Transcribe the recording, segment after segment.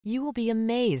You will be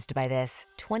amazed by this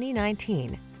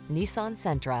 2019 Nissan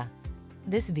Sentra.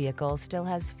 This vehicle still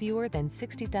has fewer than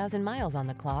 60,000 miles on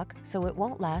the clock, so it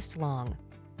won't last long.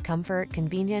 Comfort,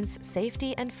 convenience,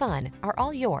 safety, and fun are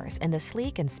all yours in the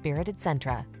sleek and spirited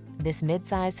Sentra. This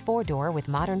midsize four-door with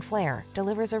modern flair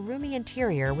delivers a roomy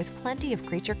interior with plenty of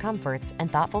creature comforts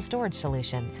and thoughtful storage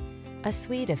solutions, a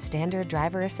suite of standard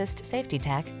driver assist safety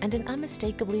tech, and an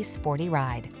unmistakably sporty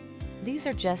ride. These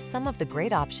are just some of the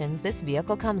great options this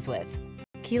vehicle comes with: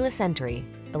 keyless entry,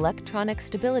 electronic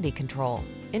stability control,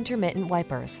 intermittent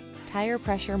wipers, tire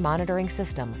pressure monitoring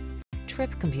system,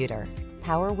 trip computer,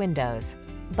 power windows,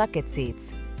 bucket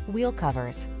seats, wheel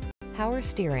covers, power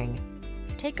steering.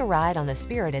 Take a ride on the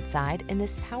spirited side in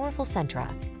this powerful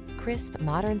Sentra. Crisp,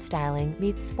 modern styling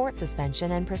meets sport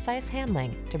suspension and precise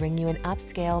handling to bring you an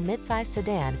upscale midsize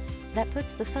sedan that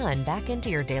puts the fun back into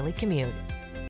your daily commute.